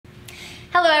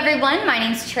Hello everyone, my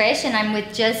name's Trish and I'm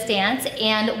with Just Dance,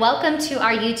 and welcome to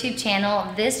our YouTube channel.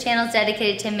 This channel is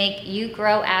dedicated to make you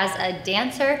grow as a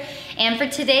dancer. And for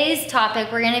today's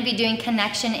topic, we're going to be doing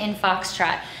connection in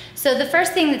Foxtrot. So the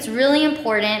first thing that's really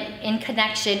important in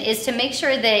connection is to make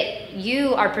sure that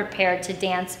you are prepared to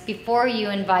dance before you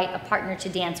invite a partner to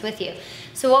dance with you.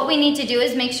 So what we need to do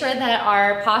is make sure that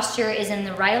our posture is in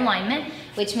the right alignment,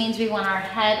 which means we want our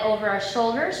head over our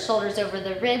shoulders, shoulders over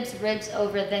the ribs, ribs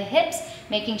over the hips,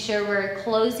 making sure we're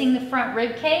closing the front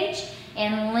rib cage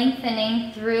and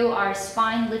lengthening through our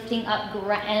spine, lifting up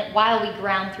while we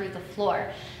ground through the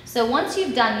floor. So once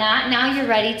you've done that, now you're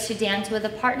ready to dance with a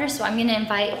partner. So I'm gonna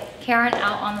invite Karen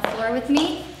out on the floor with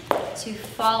me to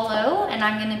follow, and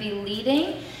I'm gonna be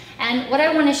leading. And what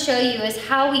I wanna show you is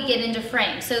how we get into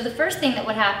frame. So the first thing that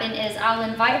would happen is I'll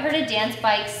invite her to dance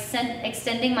by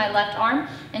extending my left arm,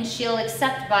 and she'll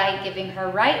accept by giving her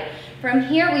right. From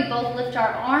here, we both lift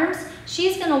our arms.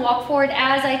 She's gonna walk forward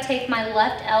as I take my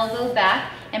left elbow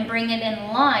back and bring it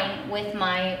in line with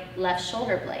my left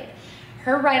shoulder blade.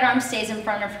 Her right arm stays in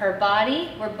front of her body.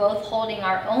 We're both holding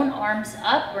our own arms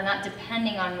up. We're not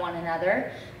depending on one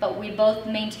another, but we both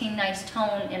maintain nice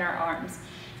tone in our arms.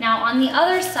 Now on the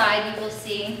other side, you will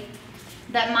see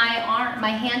that my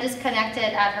hand is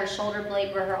connected at her shoulder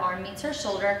blade where her arm meets her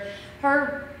shoulder.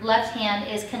 Her left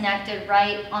hand is connected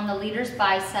right on the leader's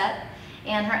bicep,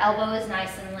 and her elbow is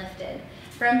nice and lifted.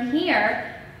 From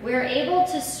here, we're able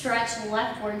to stretch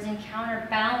leftwards and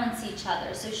counterbalance each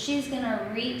other. So she's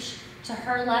gonna reach to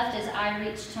her left as I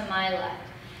reach to my left.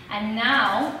 And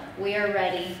now we are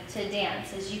ready to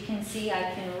dance. As you can see,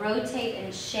 I can rotate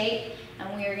and shape,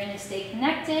 and we are going to stay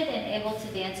connected and able to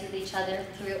dance with each other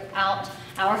throughout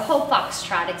our whole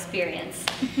Foxtrot experience.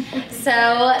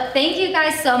 So thank you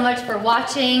guys so much for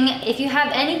watching. If you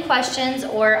have any questions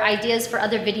or ideas for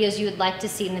other videos you would like to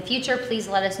see in the future, please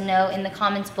let us know in the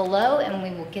comments below, and we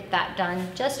will get that done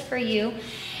just for you.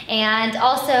 And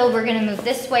also, we're gonna move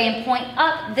this way and point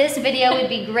up. This video would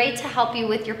be great to help you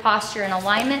with your posture and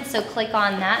alignment, so click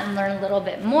on that and learn a little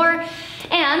bit more.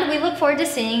 And we look forward to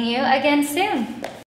seeing you again soon.